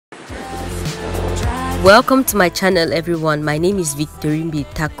Welcome to my channel, everyone. My name is Victorine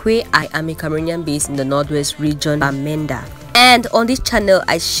Takwe. I am a Cameroonian based in the Northwest region, Bamenda. And on this channel,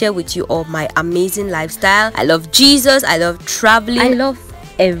 I share with you all my amazing lifestyle. I love Jesus. I love traveling. I love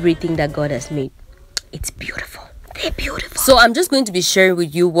everything that God has made. It's beautiful. They're beautiful. So I'm just going to be sharing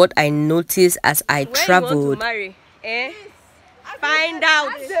with you what I noticed as I traveled. You want to marry?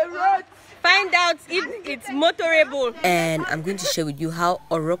 Find out if it's motorable. And I'm going to share with you how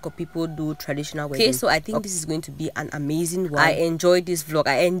Oroko people do traditional wedding. Okay, so I think this is going to be an amazing one. I enjoyed this vlog.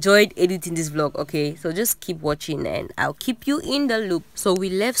 I enjoyed editing this vlog. Okay, so just keep watching and I'll keep you in the loop. So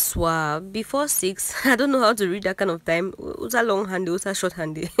we left Swab before 6. I don't know how to read that kind of time. What's a long handy? What's a short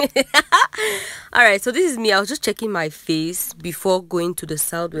handy? Alright, so this is me. I was just checking my face before going to the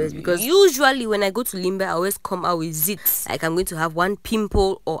southwest, because usually when I go to Limbe, I always come out with zits. Like I'm going to have one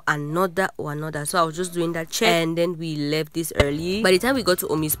pimple or another. So I was just doing that check, and then we left this early. By the time we got to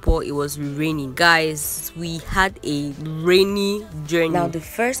Omispo, it was raining. Guys, we had a rainy journey. Now the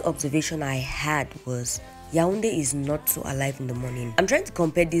first observation I had was Yaoundé is not so alive in the morning. I'm trying to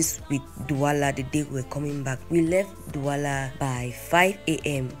compare this with Douala the day we were coming back. We left Douala by 5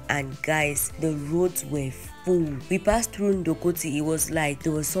 a.m. and guys, the roads were full. We passed through Ndokoti. It was like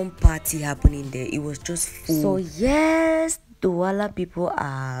there was some party happening there. It was just full. So yes, Douala people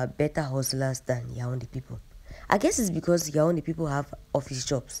are better hustlers than Yaoundé people. I guess it's because Yaoundé people have office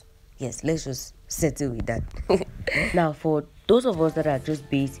jobs. Yes, let's just settle with that. Now, for those of us that are just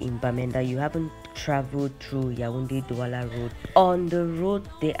based in Bamenda, you haven't traveled through Yaoundé Douala road. On the road,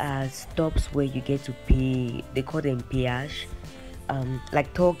 there are stops where you get to pay. They call them péage.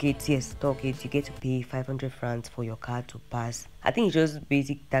 Like toll gates. Yes, toll gates. You get to pay 500 francs for your car to pass. I think it's just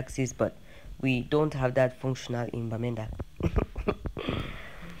basic taxes, but we don't have that functional in Bamenda.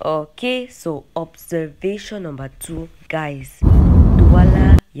 Okay, so observation number 2, guys.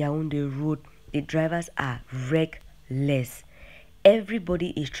 Douala Yaoundé road, the drivers are reckless. Everybody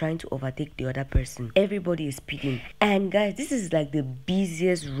is trying to overtake the other person. Everybody is speeding. And guys, this is like the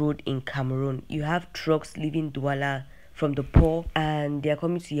busiest road in Cameroon. You have trucks leaving Douala from the port and they are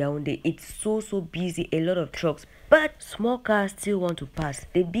coming to Yaoundé. It's so busy, a lot of trucks, but small cars still want to pass.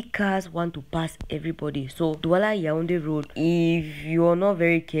 The big cars want to pass everybody. So Douala Yaoundé road, if you're not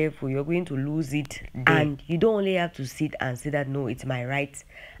very careful, you're going to lose it there. And you don't only have to sit and say that no, it's my right,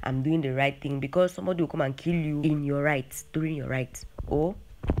 I'm doing the right thing, because somebody will come and kill you in your rights, during your rights. Oh,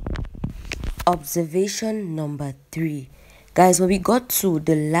 observation number 3, guys, when we got to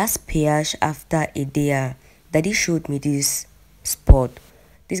the last péage after Edea, Daddy showed me this spot.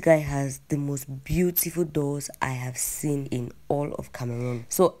 This guy has the most beautiful doors I have seen in all of Cameroon.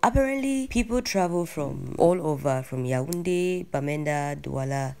 So apparently people travel from all over, from Yaoundé, Bamenda,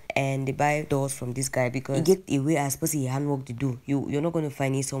 Douala, and they buy doors from this guy because you get a way I suppose he handwork to do. You're not going to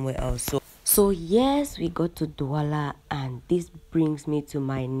find it somewhere else. So yes, we got to Douala, and this brings me to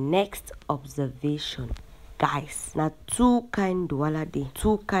my next observation. Guys, now 2 kind Douala day.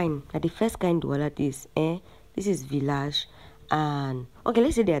 2 kind. Now the first kind Douala days, this is village, and okay,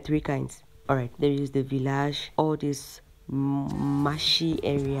 let's say there are 3 kinds. All right, there is the village, all this marshy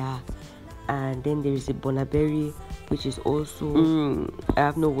area, and then there is the Bonaberry, which is also I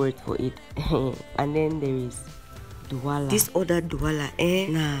have no words for it. And then there is Douala. This other Douala,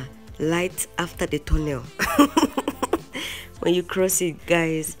 nah, light after the tunnel. When you cross it,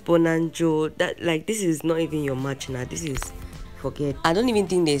 guys, Bonanjo, that, like, this is not even your match now. This is, forget. I don't even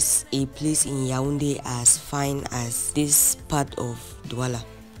think there's a place in Yaoundé as fine as this part of Douala.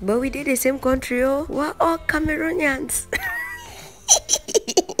 But we did the same country, oh. We're all Cameroonians.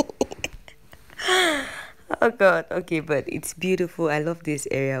 Oh God, okay, but it's beautiful. I love this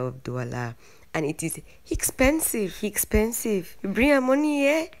area of Douala, and it is expensive. You bring your money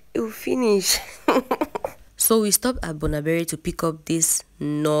here, it will finish. So we stopped at Bonaberry to pick up this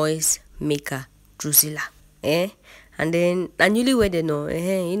noise maker, Drusilla, and then I newly wedded, no,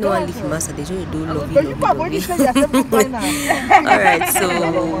 you know, I live master, they just do lovey. Alright, so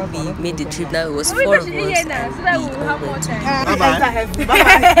we made the trip. Now it was 4 of us, and we all went to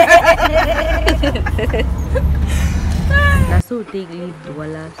now, so take leave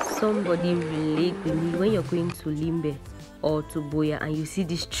Douala. Somebody relate with me when you're going to Limbe or to Boya and you see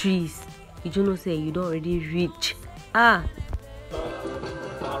these trees, you don't know, say you don't already reach.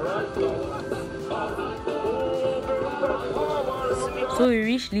 So we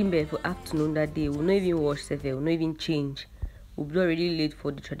reached Limbe for afternoon that day. We'll not even wash Sefe, we'll not even change. We'll be already late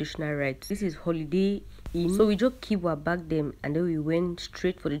for the traditional rites. This is Holiday Inn. So we just keep our bag them and then we went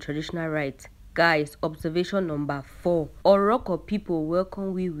straight for the traditional rites. Guys, observation number 4. Oroko people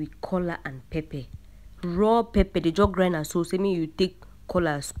welcome we with kola and pepper. Raw pepper, they just grind and so say me you take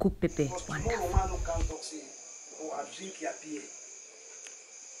color scoop pepper. Wonderful.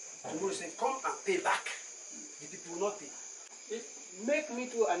 Tomorrow say, come and pay back. The people will not pay. Make me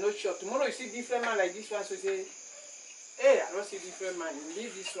too, I'm not sure. Tomorrow you see different man like this one, so say, hey, I don't see different man,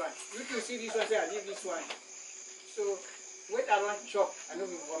 leave this one. You two see this one, say, I leave this one. So, wait around chop, I know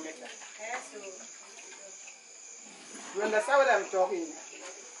we vomit that. You understand what I'm talking?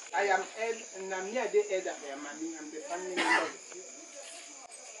 I am head, and I'm near the head of their money, I'm the family member.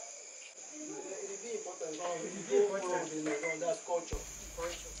 That's culture.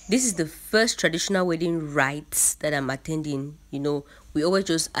 This is the first traditional wedding rites that I'm attending. You know, we always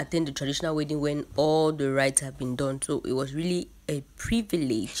just attend the traditional wedding when all the rites have been done. So it was really a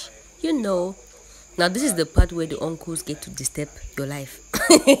privilege, you know. Now this is the part where the uncles get to disturb your life.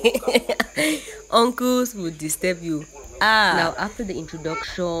 Uncles will disturb you. Now after the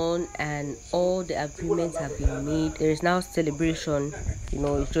introduction and all the agreements have been made, there is now celebration. You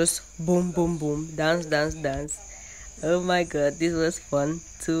know, it's just boom, boom, boom, dance, dance, dance. Oh my god, this was fun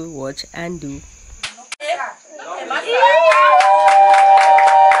to watch and do.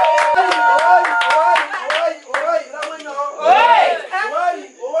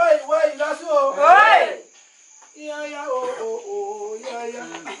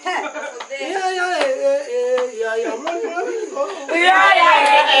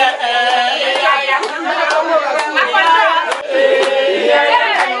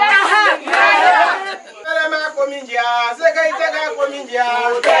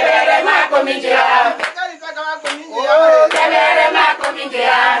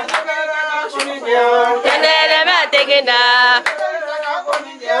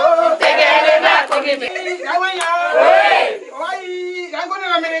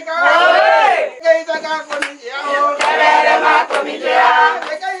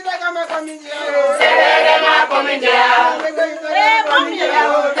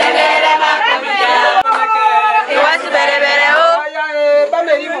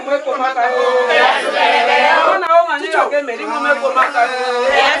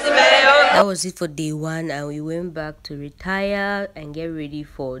 That was it for day one, and we went back to retire and get ready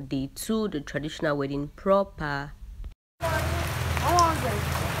for day two, the traditional wedding proper.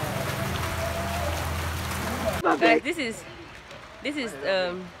 Guys, this is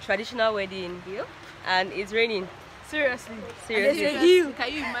traditional wedding, and it's raining. Seriously. Can you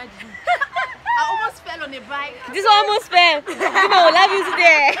imagine? I almost fell on a bike. This almost fell. Come on, love you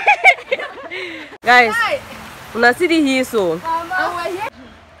today. Guys, when I see the here, so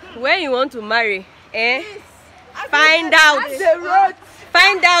where you want to marry, eh? Find out.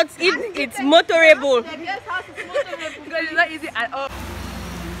 Find out if it's motorable. The guest house is motorable because it's not easy at all.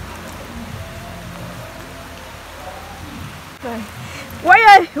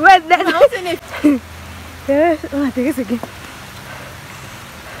 Wait, that's not in it. Yes, oh, I think it's again.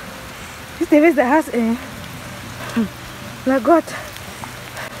 This is the house, eh? My God.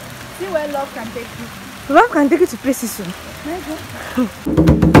 See where love can take you. Love can take you to places soon.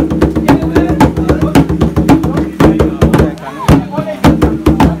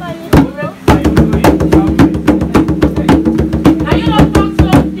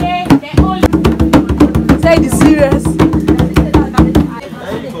 Say it is serious.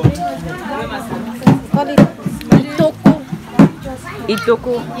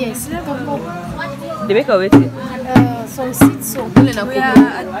 Itoko. Yes, Itoko. They make a way to Some seeds, so red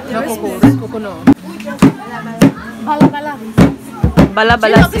cocoa, no. Bala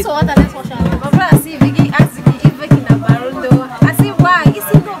I see Vicky ask if Vicky na barundo. I see why. You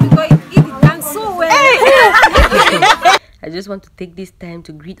see no because it dance so well. I just want to take this time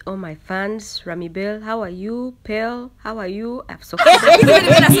to greet all my fans. Rami Bell, how are you? Pearl, how are you? I'm so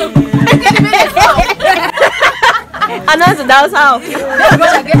and that's that's how.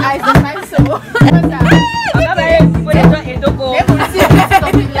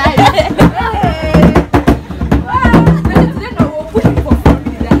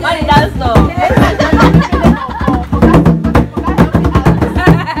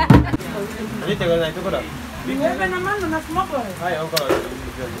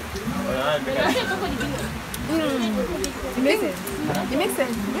 It makes sense.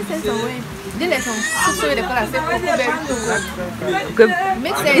 It makes sense of way. Then there's some soup they call it cocoa berry cocoa.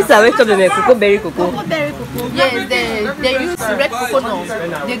 Makes sense. This is a way to make cocoa berry cocoa. Cocoa berry cocoa. Yes, they use red cocoa now.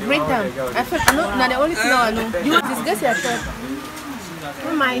 They grate them. I feel now the only thing I know. You discuss yourself.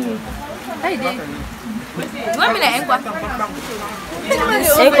 Don't mind me. Hey, they. You want me like eggplant?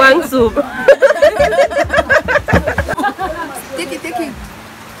 Eggplant soup. Take it.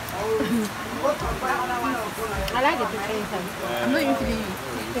 I like it. I'm not used to it.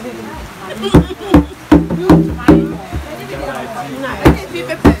 At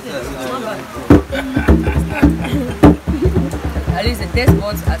least the test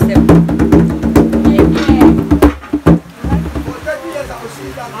buds are separate.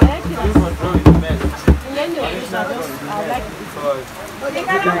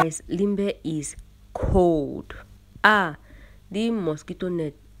 Guys, limbe is cold. The mosquito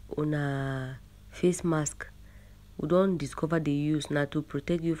net on a face mask we don't discover they use now to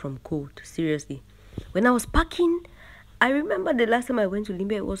protect you from cold. Seriously, when I was packing, I remember the last time I went to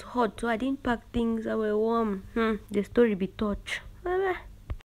Limbe, it was hot, so I didn't pack things that were warm. The story be touch.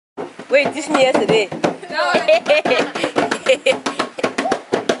 Wait, this me yesterday.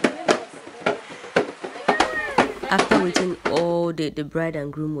 After waiting all day, the bride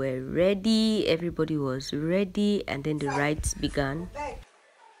and groom were ready. Everybody was ready, and then the rites began.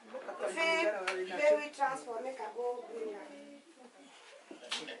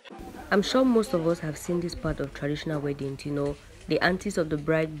 I'm sure most of us have seen this part of traditional weddings. You know, the aunties of the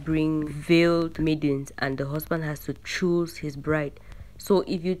bride bring veiled maidens, and the husband has to choose his bride. So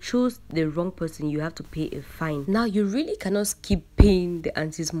if you choose the wrong person, you have to pay a fine. Now, you really cannot skip paying the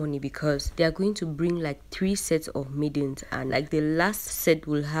aunties money because they are going to bring like 3 sets of maidens, and like the last set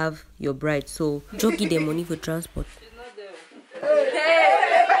will have your bride. So just give them money for transport.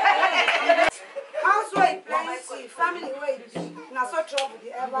 Housewife, plenty, family wage. Now so trouble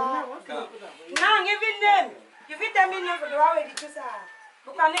the ever. Now giving them. You fit tell me no for the one way the choose her.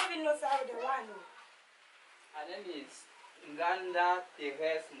 You can even know how the one. Her name is Nganda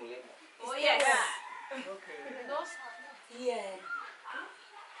Teres Mulema. Oh yes. Okay. Yeah.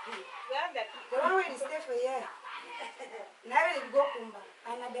 The one way they stay for here. Now they go Kumba.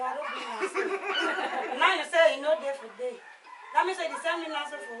 And they are not being now you say you know day for day. Let me say the same thing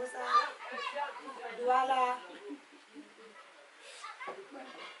answer for us. Duala.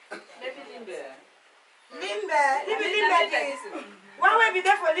 Limbe is. One way be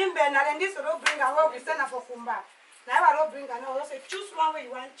there for Limbe, and then this will bring a whole send for Kumba. Now I will bring an also choose one way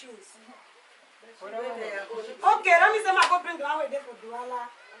you want to choose. Okay, let me say I go bring one way there for Duala.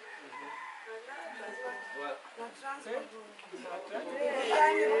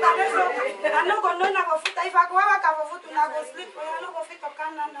 I'm not going to know if I go out of foot and I go sleep, I'm not going to fit to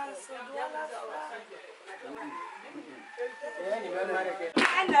Canada.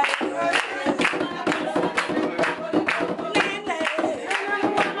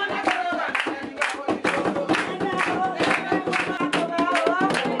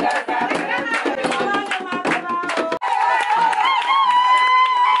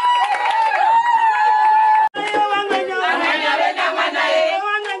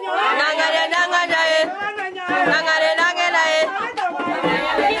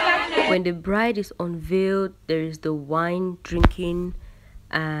 When the bride is unveiled, there is the wine drinking,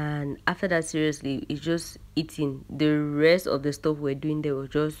 and after that, seriously, it's just eating. The rest of the stuff we're doing there was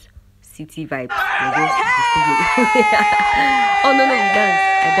just city vibes. Oh no, we dance.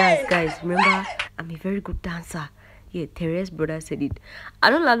 I dance, guys. Remember, I'm a very good dancer. Yeah, Tere's brother said it. I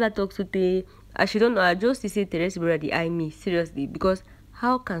don't love that talk today. I should don't know. I just say Tere's brother the eye me seriously, because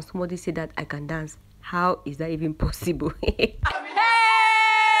how can somebody say that I can dance? How is that even possible?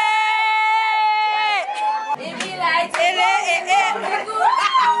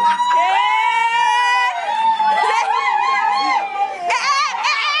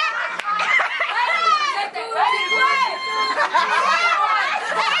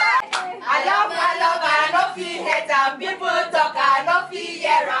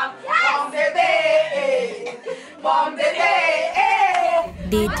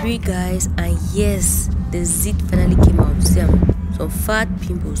 Day 3, guys, and yes, the zit finally came out. Some fat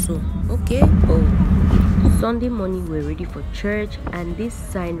pimples. So okay. Oh, Sunday morning we're ready for church, and this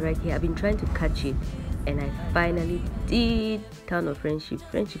sign right here, I've been trying to catch it, and I finally did. Town of friendship.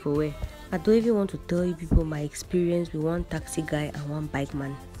 Friendship for where? I don't even want to tell you people my experience with one taxi guy and one bike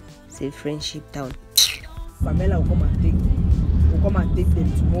man. Say friendship town. Pamela will come and take them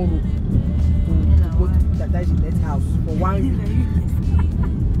tomorrow to go to Tata's net house for 1 week.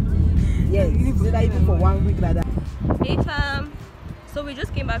 Yes, so that even for 1 week like that. Hey fam, so we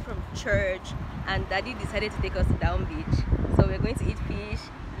just came back from church and Daddy decided to take us to Down Beach. So we're going to eat fish.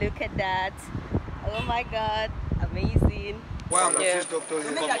 Look at that. Oh my god, amazing. Wow, I'm the fish doctor.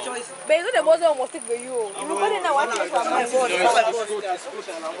 Make your choice. But you know the boss almost take for you. You know what now? What for my boss?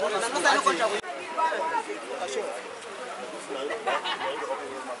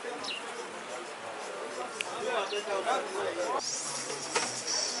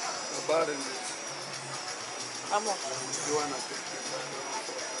 About it. I'm on. You wanna take it?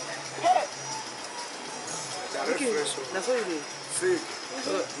 Okay. That's what it is. Sick.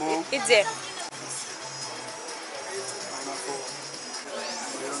 Mom. It's there.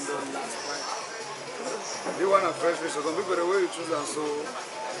 They want a fresh fish. So some people, the way you choose them, so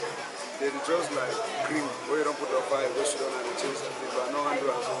they just like cream. Where you don't put the fire, go sit down and they change the people. No one do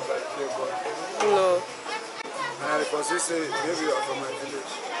and so like they go. No. And because they say, maybe you are from my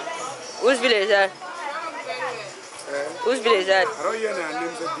village. Whose village is that? Whose village is that? I don't hear their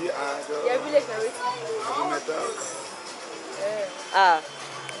names of the Your village Ah.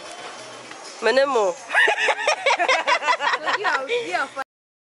 My name is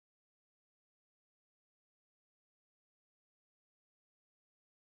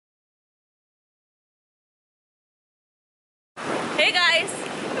Hey guys,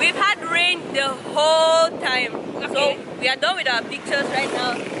 we've had rain the whole time. Okay. So we are done with our pictures right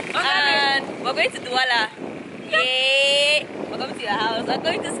now. And we're going to Douala. Yay! We're coming to your house. We're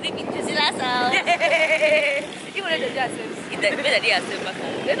going to sleep in Jusila's house. Even though they are same.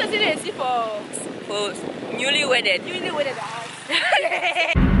 Let us see for newly wedded. Newly wedded house.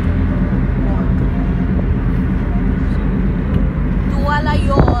 Douala,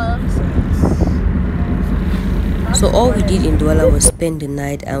 y'all. So all we did in Douala was spend the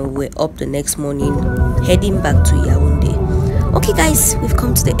night, and we were up the next morning heading back to Yaoundé. Okay guys, we've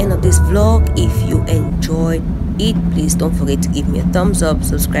come to the end of this vlog. If you enjoyed it, please don't forget to give me a thumbs up,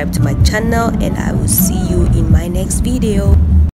 subscribe to my channel, and I will see you in my next video.